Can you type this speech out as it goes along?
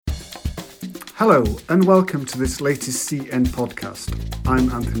Hello and welcome to this latest CN podcast.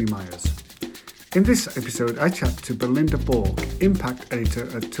 I'm Anthony Myers. In this episode, I chat to Belinda Borg, Impact Editor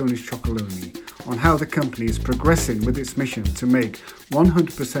at Tony's Chocolonely, on how the company is progressing with its mission to make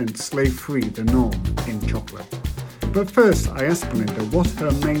 100% slave-free the norm in chocolate. But first, I asked Belinda what her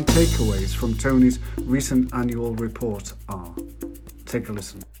main takeaways from Tony's recent annual report are. Take a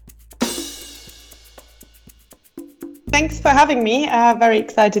listen. Thanks for having me. Very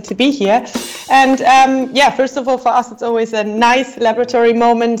excited to be here. And first of all, for us, it's always a nice laboratory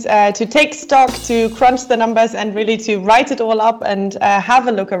moment to take stock, to crunch the numbers and really to write it all up and have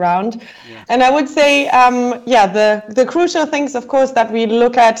a look around. Yeah. And I would say, the crucial things, of course, that we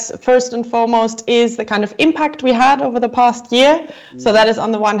look at first and foremost is the kind of impact we had over the past year. Mm-hmm. So that is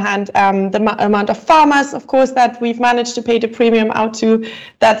on the one hand, the amount of farmers, of course, that we've managed to pay the premium out to.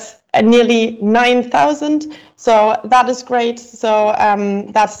 That's nearly 9,000. So that is great. So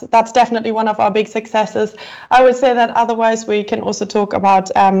that's definitely one of our big successes. I would say that otherwise we can also talk about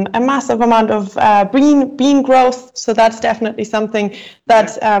a massive amount of bean growth. So that's definitely something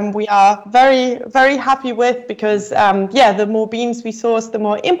that we are very, very happy with because the more beans we source, the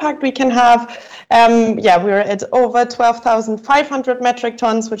more impact we can have. We're at over 12,500 metric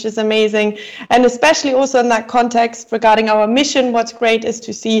tons, which is amazing. And especially also in that context regarding our mission, what's great is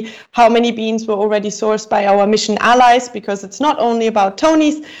to see how many beans were already sourced by our mission allies, because it's not only about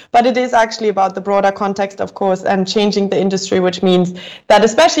Tony's, but it is actually about the broader context, of course, and changing the industry, which means that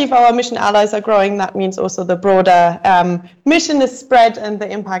especially if our mission allies are growing, that means also the broader mission is spread and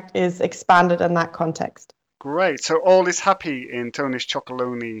the impact is expanded in that context. Great. So all is happy in Tony's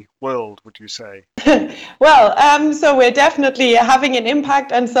Chocolonely world, would you say? So we're definitely having an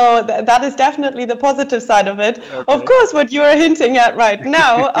impact, and so that is definitely the positive side of it. Okay. Of course, what you are hinting at right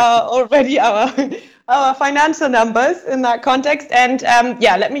now are already our financial numbers in that context, and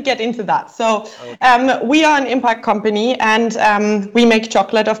let me get into that. So we are an impact company, and we make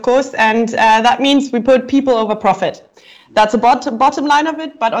chocolate, of course, and that means we put people over profit. That's a bottom line of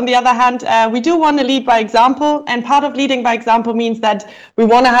it. But on the other hand, we do want to lead by example. And part of leading by example means that we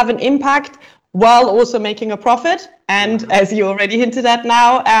want to have an impact while also making a profit. And as you already hinted at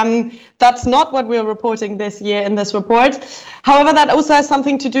now, that's not what we're reporting this year in this report. However, that also has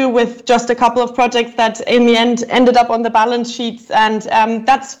something to do with just a couple of projects that in the end ended up on the balance sheets. And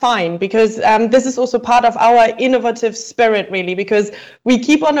that's fine, because this is also part of our innovative spirit, really, because we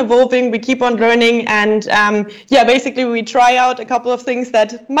keep on evolving, we keep on learning. And basically we try out a couple of things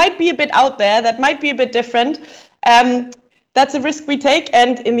that might be a bit out there, that might be a bit different. That's a risk we take,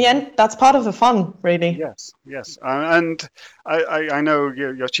 and in the end, that's part of the fun, really. Yes. And I know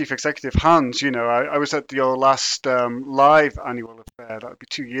your chief executive, Hans, I was at your last live annual affair, that would be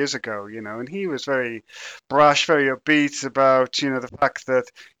 2 years ago, and he was very brash, very upbeat about, the fact that,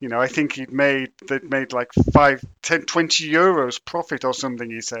 I think they'd made like 5, 10, 20 euros profit or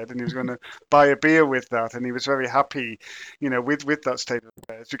something, he said, and he was going to buy a beer with that, and he was very happy, with that state of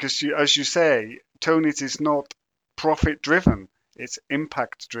affairs, because as you say, Tony's is not profit driven, it's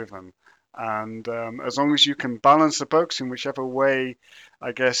impact driven, and as long as you can balance the books in whichever way,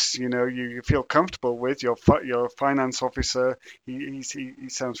 I guess you feel comfortable with your finance officer, he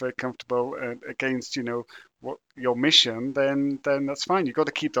sounds very comfortable against what your mission, then that's fine. You've got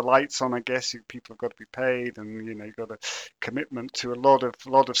to keep the lights on, I guess. People have got to be paid, and you've got a commitment to a lot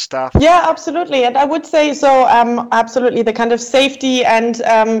of staff. Yeah, absolutely. And I would say so, absolutely, the kind of safety and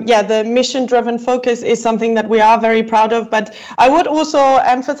the mission driven focus is something that we are very proud of. But I would also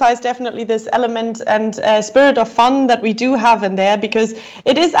emphasize definitely this element and spirit of fun that we do have in there, because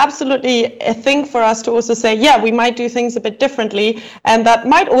it is absolutely a thing for us to also say, we might do things a bit differently, and that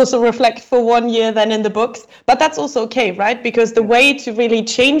might also reflect for 1 year then in the books. But that's also okay, right? Because the way to really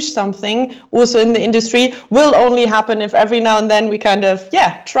change something also in the industry will only happen if every now and then we kind of,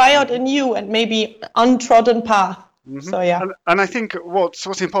 try out a new and maybe untrodden path. Mm-hmm. So, and I think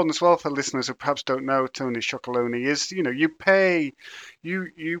what's important as well for listeners who perhaps don't know Tony's Chocolonely is, you pay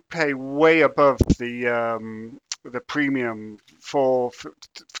way above the premium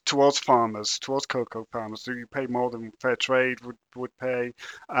towards farmers, towards cocoa farmers. So you pay more than fair trade would pay.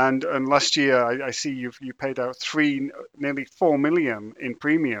 And last year I see you paid out nearly 4 million in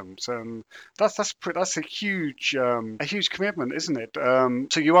premiums. That's a huge commitment, isn't it?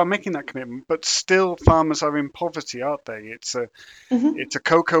 So you are making that commitment, but still farmers are in poverty, aren't they? It's a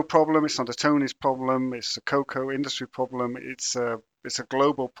cocoa problem. It's not a Tony's problem. It's a cocoa industry problem. It's a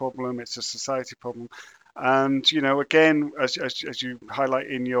global problem. It's a society problem. And again, as you highlight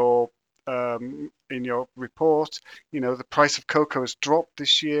in your report, the price of cocoa has dropped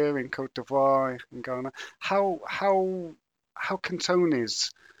this year in Côte d'Ivoire and Ghana. How can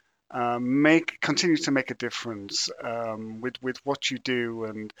Tony's continue to make a difference with what you do?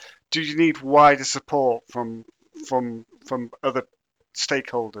 And do you need wider support from other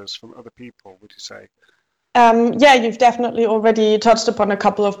stakeholders, from other people, would you say? Yeah, you've definitely already touched upon a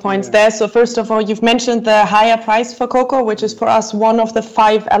couple of points Yeah. there. So first of all, you've mentioned the higher price for cocoa, which is for us one of the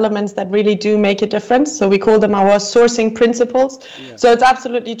 5 elements that really do make a difference. So we call them our sourcing principles. Yeah. So it's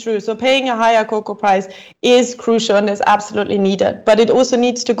absolutely true. So paying a higher cocoa price is crucial and is absolutely needed. But it also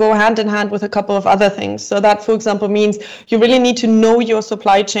needs to go hand in hand with a couple of other things. So that, for example, means you really need to know your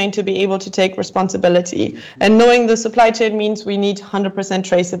supply chain to be able to take responsibility. And knowing the supply chain means we need 100%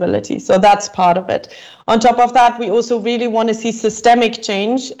 traceability. So that's part of it. On top of that, we also really want to see systemic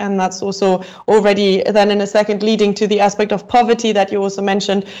change, and that's also already then in a second leading to the aspect of poverty that you also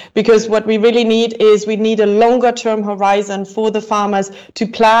mentioned, because what we really need is we need a longer term horizon for the farmers to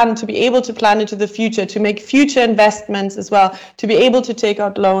plan, to be able to plan into the future, to make future investments as well, to be able to take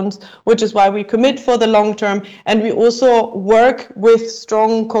out loans, which is why we commit for the long term, and we also work with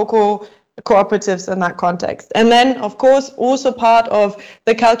strong cocoa cooperatives in that context. And then, of course, also part of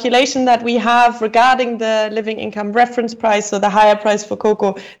the calculation that we have regarding the living income reference price, so the higher price for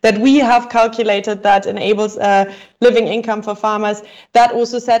cocoa that we have calculated that enables a living income for farmers, that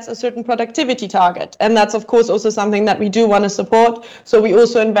also sets a certain productivity target. And that's, of course, also something that we do want to support. So we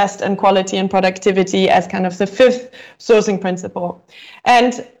also invest in quality and productivity as kind of the 5th sourcing principle.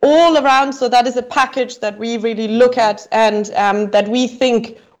 And all around, so that is a package that we really look at and that we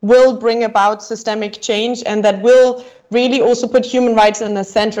think will bring about systemic change, and that will really also put human rights in the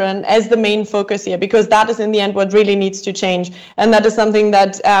center and as the main focus here, because that is in the end what really needs to change. And that is something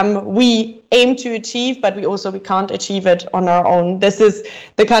that we aim to achieve, but we can't achieve it on our own. This is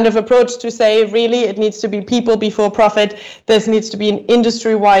the kind of approach to say, really, it needs to be people before profit. This needs to be an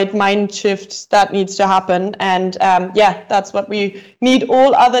industry-wide mind shift that needs to happen. And yeah, that's what we need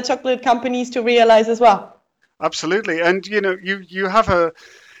all other chocolate companies to realize as well. Absolutely. And, you have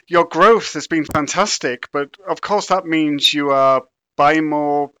your growth has been fantastic, but of course that means you are buying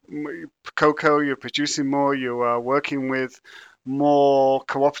more cocoa, you're producing more, you are working with more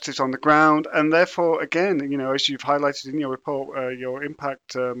cooperatives on the ground, and therefore, again, as you've highlighted in your report, your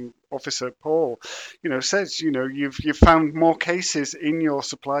impact officer Paul, says, you've found more cases in your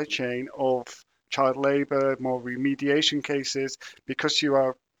supply chain of child labour, more remediation cases, because you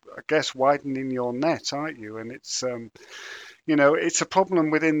are, I guess, widening your net, aren't you? And it's it's a problem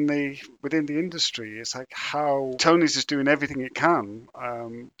within the industry. It's like how Tony's is doing everything it can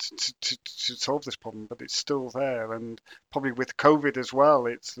to solve this problem, but it's still there. And probably with COVID as well,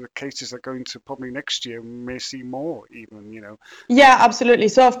 it's the cases are going to probably next year may see more even. Yeah, absolutely.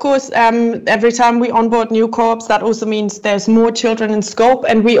 So of course, every time we onboard new co-ops, that also means there's more children in scope,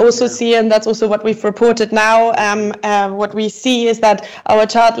 and we also see, and that's also what we've reported now. What we see is that our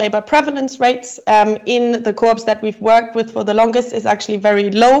child labor prevalence rates in the co-ops that we've worked with for the longest is actually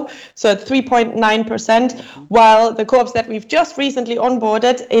very low, so at 3.9%, while the co-ops that we've just recently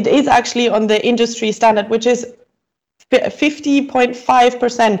onboarded, it is actually on the industry standard, which is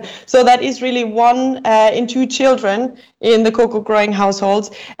 50.5%. So that is really 1 in 2 children in the cocoa growing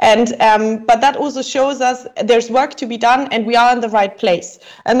households. And but that also shows us there's work to be done and we are in the right place.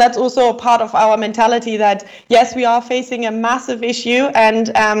 And that's also a part of our mentality that, yes, we are facing a massive issue,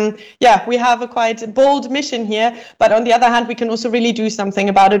 and yeah, we have a quite bold mission here. But on the other hand, we can also really do something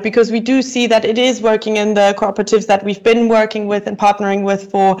about it, because we do see that it is working in the cooperatives that we've been working with and partnering with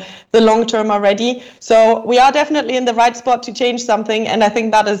for the long term already. So we are definitely in the right spot to change something, and I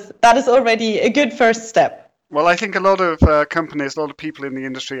think that is already a good first step. Well, I think a lot of companies, a lot of people in the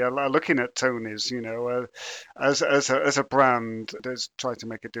industry are looking at Tony's, as a brand that's trying to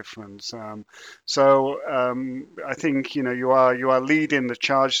make a difference. So I think you are leading the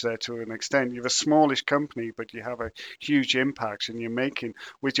charge there to an extent. You're a smallish company, but you have a huge impact, and you're making,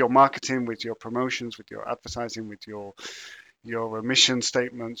 with your marketing, with your promotions, with your advertising, with your mission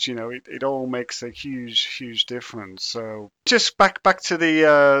statements, it all makes a huge difference. So just back to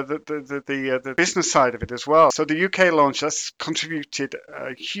the business side of it as well. So the UK launch, that's contributed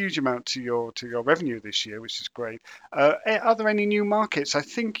a huge amount to your revenue this year, which is great. Are there any new markets? I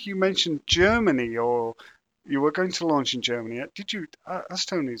think you mentioned Germany, or you were going to launch in Germany. Did you? That's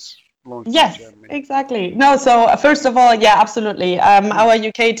Tony's. Yes, exactly. No, so first of all, yeah, absolutely. Our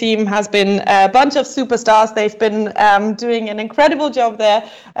UK team has been a bunch of superstars. They've been doing an incredible job there,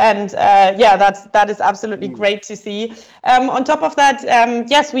 and yeah, that is absolutely great to see. On top of that,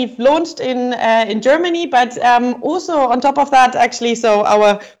 yes, we've launched in Germany, but also on top of that, actually, so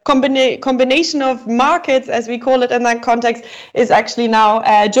our combination of markets, as we call it in that context, is actually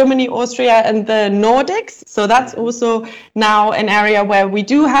now Germany, Austria, and the Nordics. So that's also now an area where we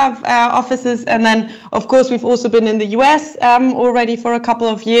do have offices. And then, of course, we've also been in the US already for a couple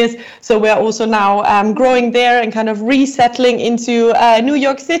of years. So we're also now growing there and kind of resettling into New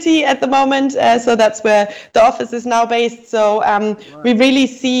York City at the moment. So that's where the office is now based. So we really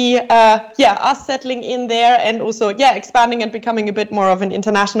see, us settling in there and also, expanding and becoming a bit more of an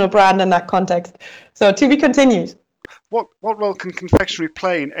international brand in that context. So to be continued. What role can confectionery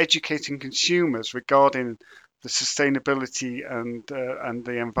play in educating consumers regarding the sustainability and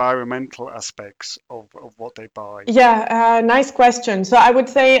the environmental aspects of what they buy? Yeah, nice question. So I would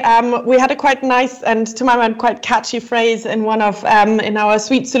say we had a quite nice and, to my mind, quite catchy phrase in one of in our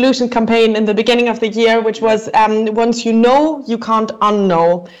Sweet Solution campaign in the beginning of the year, which was once you know, you can't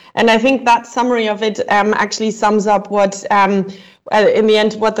unknow. And I think that summary of it actually sums up what in the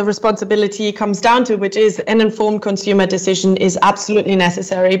end, what the responsibility comes down to, which is an informed consumer decision is absolutely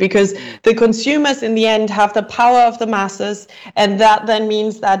necessary, because the consumers in the end have the power of the masses, and that then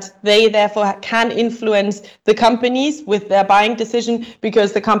means that they therefore can influence the companies with their buying decision,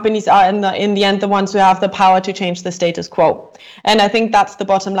 because the companies are in the end the ones who have the power to change the status quo. And I think that's the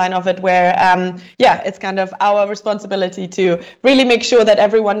bottom line of it, where it's kind of our responsibility to really make sure that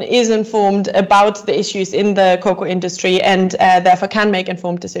everyone is informed about the issues in the cocoa industry and therefore can make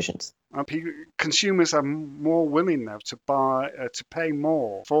informed decisions. Consumers are more willing now to pay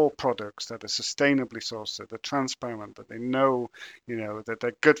more for products that are sustainably sourced, that are transparent, that they know, that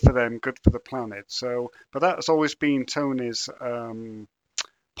they're good for them, good for the planet. So, but that has always been Tony's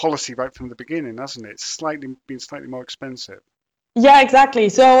policy right from the beginning, hasn't it? It's been slightly more expensive. Yeah, exactly.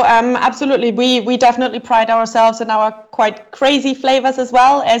 So absolutely, we definitely pride ourselves in our quite crazy flavors as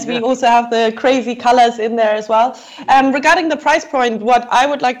well, as we also have the crazy colors in there as well. Regarding the price point, what I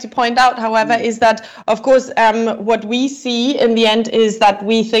would like to point out, however, is that, of course, what we see in the end is that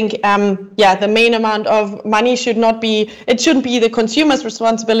we think, the main amount of money shouldn't be the consumer's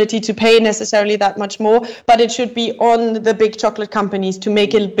responsibility to pay necessarily that much more, but it should be on the big chocolate companies to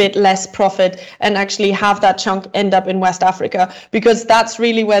make a bit less profit and actually have that chunk end up in West Africa, because that's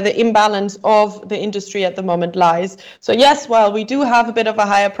really where the imbalance of the industry at the moment lies. So yes, while we do have a bit of a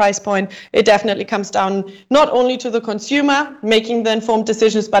higher price point, it definitely comes down not only to the consumer making the informed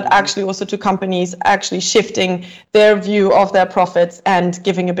decisions, but actually also to companies actually shifting their view of their profits and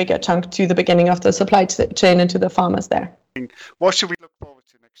giving a bigger chunk to the beginning of the supply chain and to the farmers there. What should we look forward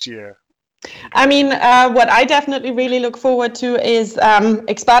to next year? I mean, what I definitely really look forward to is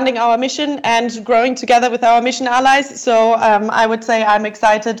expanding our mission and growing together with our mission allies. So I would say I'm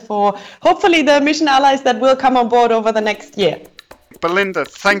excited for hopefully the mission allies that will come on board over the next year. Belinda,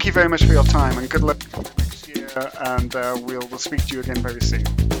 thank you very much for your time, and good luck next year, and we'll speak to you again very soon.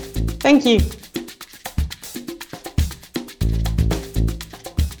 Thank you.